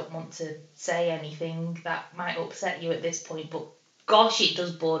 I don't want to say anything that might upset you at this point, but gosh, it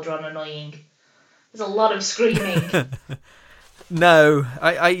does border on annoying. There's a lot of screaming. No,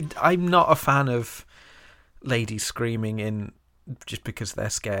 I'm not a fan of ladies screaming in just because they're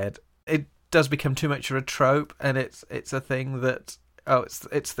scared. It does become too much of a trope, and it's a thing that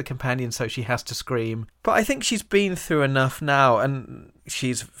it's the companion, so she has to scream. But I think she's been through enough now, and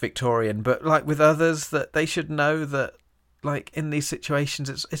she's Victorian. But with others, that they should know that in these situations,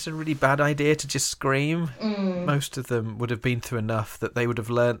 it's a really bad idea to just scream. Most of them would have been through enough that they would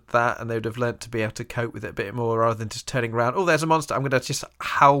have learnt that, and they would have learnt to be able to cope with it a bit more, rather than just turning around. Oh, there's a monster! I'm going to just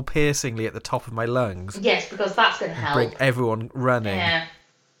howl piercingly at the top of my lungs. Yes, because that's going to help. Bring everyone running. Yeah.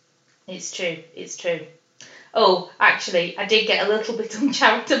 It's true. Oh, actually, I did get a little bit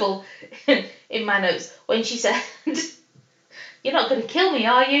uncharitable in my notes when she said, "You're not going to kill me,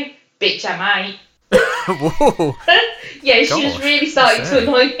 are you? Bitch, I might." Whoa. Yeah, she was really starting to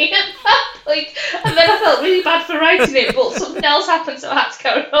annoy me at that point. And then I felt really bad for writing it, but something else happened, so I had to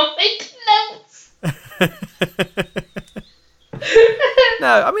carry on making notes.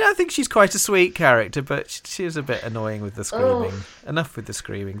 No, I mean, I think she's quite a sweet character, but she is a bit annoying with the screaming. Enough with the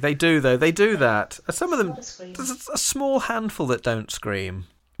screaming. They do that. Some of them, there's a small handful that don't scream,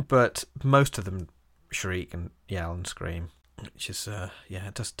 but most of them shriek and yell and scream, which is,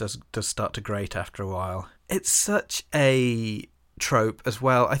 it does start to grate after a while. It's such a trope as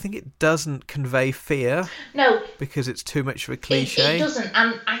well. I think it doesn't convey fear. No. Because it's too much of a cliche. It doesn't,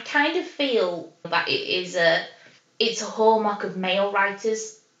 and I kind of feel that it's a hallmark of male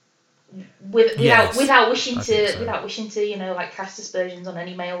writers, without wishing to cast aspersions on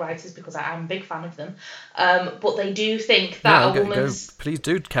any male writers, because I'm a big fan of them. But they do think that please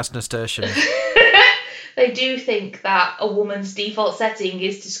do cast an aspersion. They do think that a woman's default setting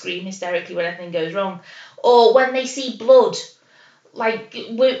is to scream hysterically when anything goes wrong, or when they see blood.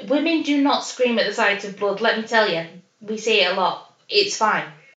 Women do not scream at the sight of blood. Let me tell you, we see it a lot. It's fine.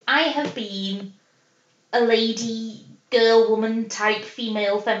 I have been a lady, girl, woman type,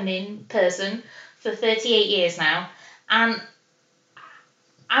 female, feminine person for 38 years now, and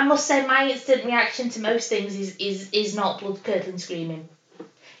I must say my instant reaction to most things is not blood curdling screaming.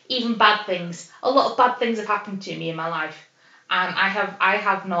 Even bad things. A lot of bad things have happened to me in my life, and I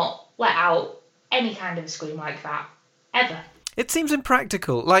have not let out any kind of a scream like that ever. It seems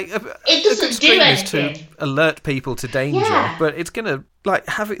impractical. It doesn't do anything. Is to alert people to danger, but it's gonna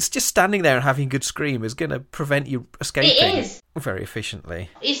it's just standing there and having a good scream is gonna prevent you escaping. It is very efficiently.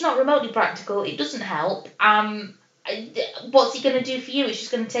 It's not remotely practical. It doesn't help. what's it going to do for you? It's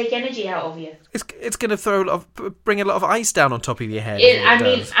just going to take energy out of you. It's going to bring a lot of ice down on top of your head.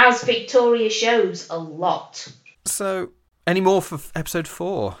 As Victoria shows, a lot. So, any more for episode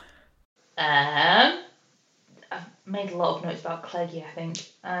 4? I've made a lot of notes about Cleggie, I think.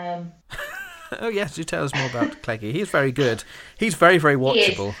 Oh yes, do tell us more about Cleggie. He's very good. He's very, very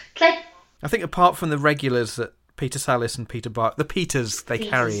watchable. I think apart from the regulars that Peter Sallis and Peter Bark, the Peters, they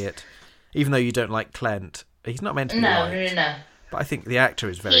carry it. Even though you don't like Clent, he's not meant to be liked. No. But I think the actor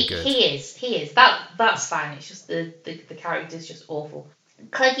is very good. He is. That's fine. It's just the character's just awful.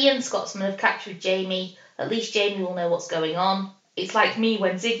 Cleggie and Scotsman have captured Jamie. At least Jamie will know what's going on. It's like me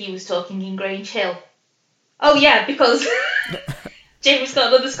when Ziggy was talking in Grange Hill. Oh yeah, because Jamie's got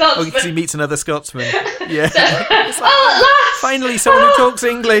another Scotsman. Oh, because he meets another Scotsman. Yeah. Finally, someone who talks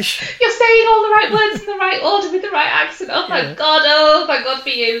English. You're saying all the right words in the right order with the right accent. Oh my God for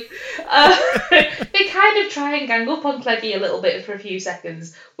you. They kind of try and gang up on Cleggie a little bit for a few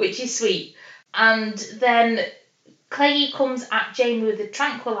seconds, which is sweet. And then Cleggie comes at Jamie with a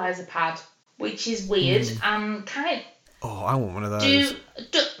tranquilizer pad, which is weird and kind of... Oh, I want one of those.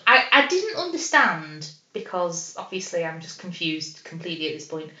 I didn't understand, because obviously I'm just confused completely at this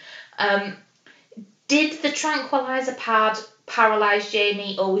point. Did the tranquilizer pad paralyse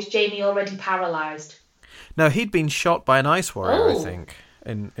Jamie, or was Jamie already paralysed? No, he'd been shot by an ice warrior, I think,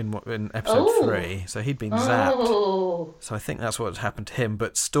 in episode 3. So he'd been zapped. So I think that's what happened to him.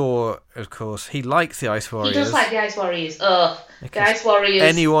 But Storr, of course, he likes the ice warriors. He does like the ice warriors. The ice warriors...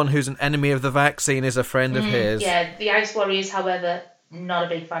 Anyone who's an enemy of the vaccine is a friend of his. Yeah, the ice warriors, however, not a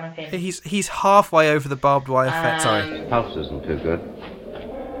big fan of him. He's halfway over the barbed wire fence. Sorry. His pulse isn't too good.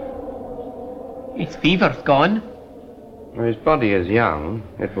 His fever's gone. Well, his body is young.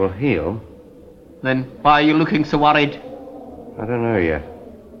 It will heal. Then why are you looking so worried? I don't know yet.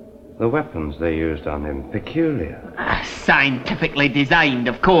 The weapons they used on him, peculiar. Scientifically designed,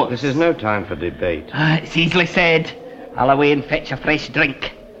 of course. This is no time for debate. It's easily said. I'll away and fetch a fresh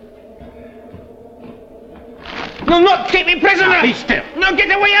drink. You'll not keep me prisoner! Be still. No, get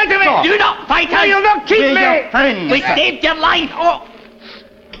away out of it! No. Do not fight us! No, you'll not keep We're me! your friends. We saved your life!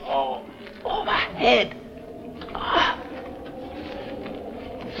 Oh, my head.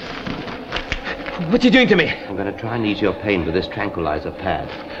 What are you doing to me? I'm going to try and ease your pain with this tranquilizer pad.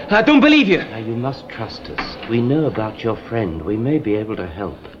 I don't believe you. Now, you must trust us. We know about your friend. We may be able to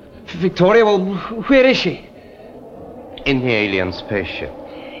help. Victoria, well, where is she? In the alien spaceship.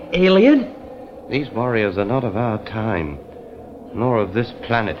 Alien? These warriors are not of our time, nor of this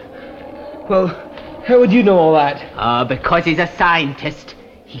planet. Well, how would you know all that? Because he's a scientist.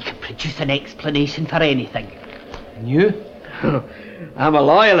 He can produce an explanation for anything. And you? I'm a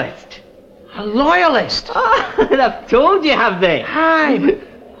loyalist. A loyalist? I've told you, have they? Aye,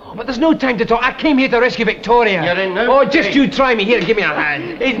 but there's no time to talk. I came here to rescue Victoria. You're in no just state. you try me. Here, give me a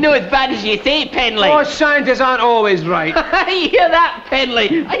hand. It's not as bad as you say, Penley. Oh, scientists aren't always right. You hear that,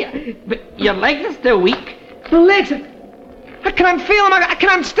 Penley? But your legs are still weak. My legs? I can't feel them. I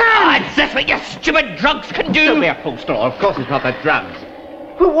can't stand. Is this what your stupid drugs can do? Don't be a fool, Storr. Of course it's not that drugs.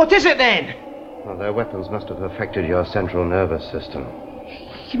 Well, what is it then? Well, their weapons must have affected your central nervous system.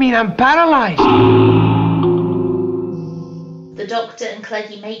 You mean I'm paralysed? The Doctor and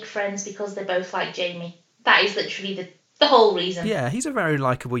Cleggie make friends because they both like Jamie. That is literally the whole reason. Yeah, he's a very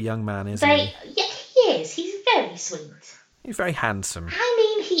likeable young man, isn't he? Yeah, he is. He's very sweet. He's very handsome. I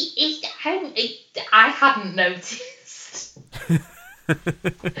mean, I hadn't noticed.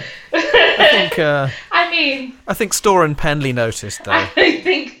 I think Storr and Penley noticed, though. I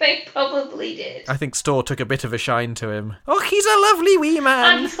think they probably did. I think Storr took a bit of a shine to him. Oh, he's a lovely wee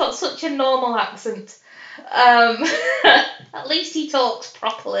man. And he's got such a normal accent. At least he talks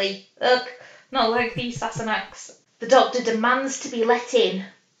properly. Not like these Sassenachs. The Doctor demands to be let in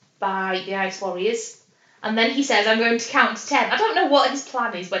by the Ice Warriors. And then he says, I'm going to count to 10. I don't know what his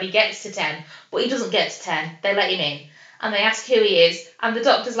plan is when he gets to 10, but he doesn't get to 10. They let him in. And they ask who he is. And the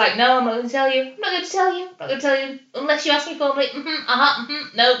Doctor's like, no, I'm not going to tell you. I'm not going to tell you. I'm not going to tell you. Unless you ask me formally.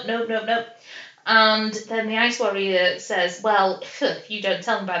 Nope. And then the Ice Warrior says, well, if you don't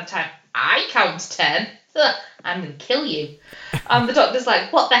tell me by the time I count to 10, I'm going to kill you. And the Doctor's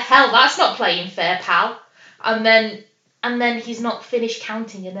like, what the hell? That's not playing fair, pal. And then he's not finished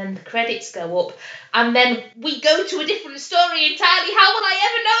counting, and then the credits go up, and then we go to a different story entirely. How will I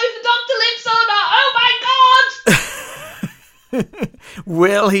ever know if the Doctor lives or not? Oh my God!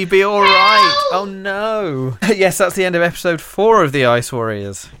 Will he be all right? Oh no! Yes, that's the end of episode 4 of the Ice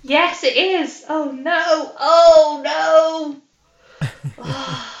Warriors. Yes, it is. Oh no! Oh no!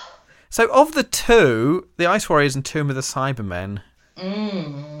 So, of the two, the Ice Warriors and Tomb of the Cybermen,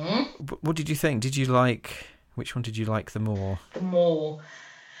 what did you think? Did you like Which one did you like the more? The more.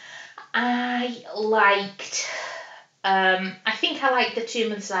 I liked... I think I liked the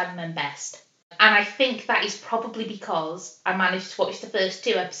Tomb of the Cybermen best. And I think that is probably because I managed to watch the first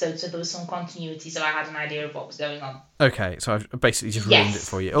 2 episodes, so there was some continuity, so I had an idea of what was going on. Okay, so I've basically just ruined it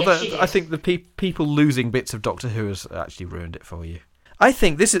for you. Although I think the people losing bits of Doctor Who has actually ruined it for you. I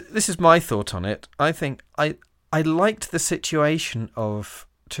think this is my thought on it. I think I liked the situation of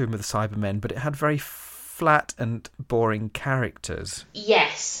Tomb of the Cybermen, but it had very flat and boring characters.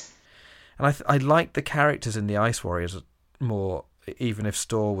 Yes. And I liked the characters in the Ice Warriors more, even if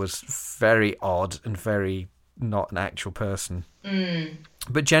Storr was very odd and very not an actual person.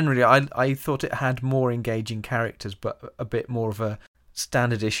 But generally, I thought it had more engaging characters, but a bit more of a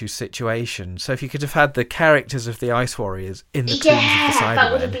standard issue situation. So if you could have had the characters of the Ice Warriors in the Tombs of the Cybermen,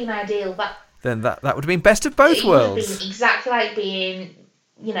 that would have been ideal. Then that would have been best of both worlds. Would have been exactly like being,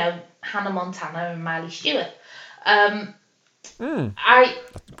 Hannah Montana and Miley Stewart.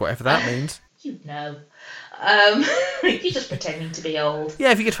 Whatever that means. You know. You're just pretending to be old.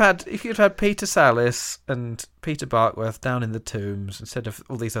 Yeah, if you could have had Peter Sallis and Peter Barkworth down in the Tombs instead of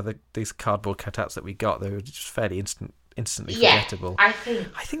all these cardboard cutouts that we got, they were just fairly instantly forgettable. I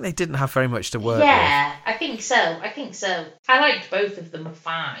think they didn't have very much to work with. Yeah, I think so. I liked both of them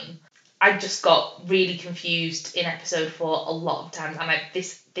fine. I just got really confused in episode 4 a lot of times, and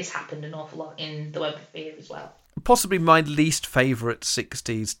this happened an awful lot in The Web of Fear as well. Possibly my least favourite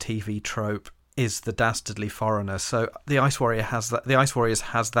 60s TV trope is the dastardly foreigner. So the Ice Warriors has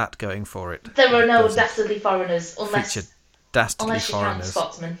that going for it. There are no dastardly foreigners unless you count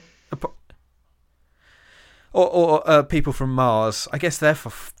Scotsman. Or people from Mars. I guess they're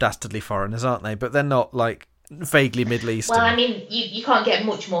dastardly foreigners, aren't they? But they're not like vaguely Middle Eastern. Well, I mean, you can't get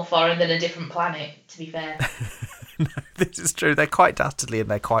much more foreign than a different planet, to be fair. No, this is true. They're quite dastardly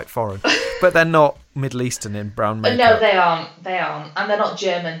and they're quite foreign. But they're not Middle Eastern in brown makeup. No, they aren't. And they're not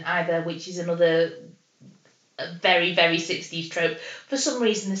German either, which is another very, very 60s trope. For some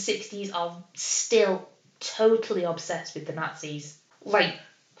reason, the 60s are still totally obsessed with the Nazis. Like,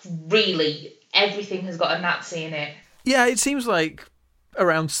 really, everything has got a Nazi in it. Yeah, it seems like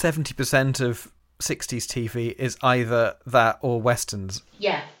around 70% of 60s TV is either that or Westerns.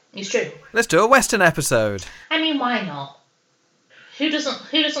 Yeah, it's true. Let's do a Western episode. I mean, why not? Who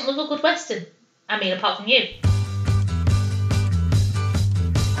doesn't love a good Western? I mean, apart from you.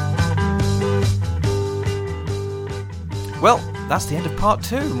 Well, that's the end of part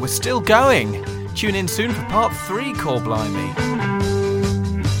 2, and we're still going. Tune in soon for part 3, Call Blimey.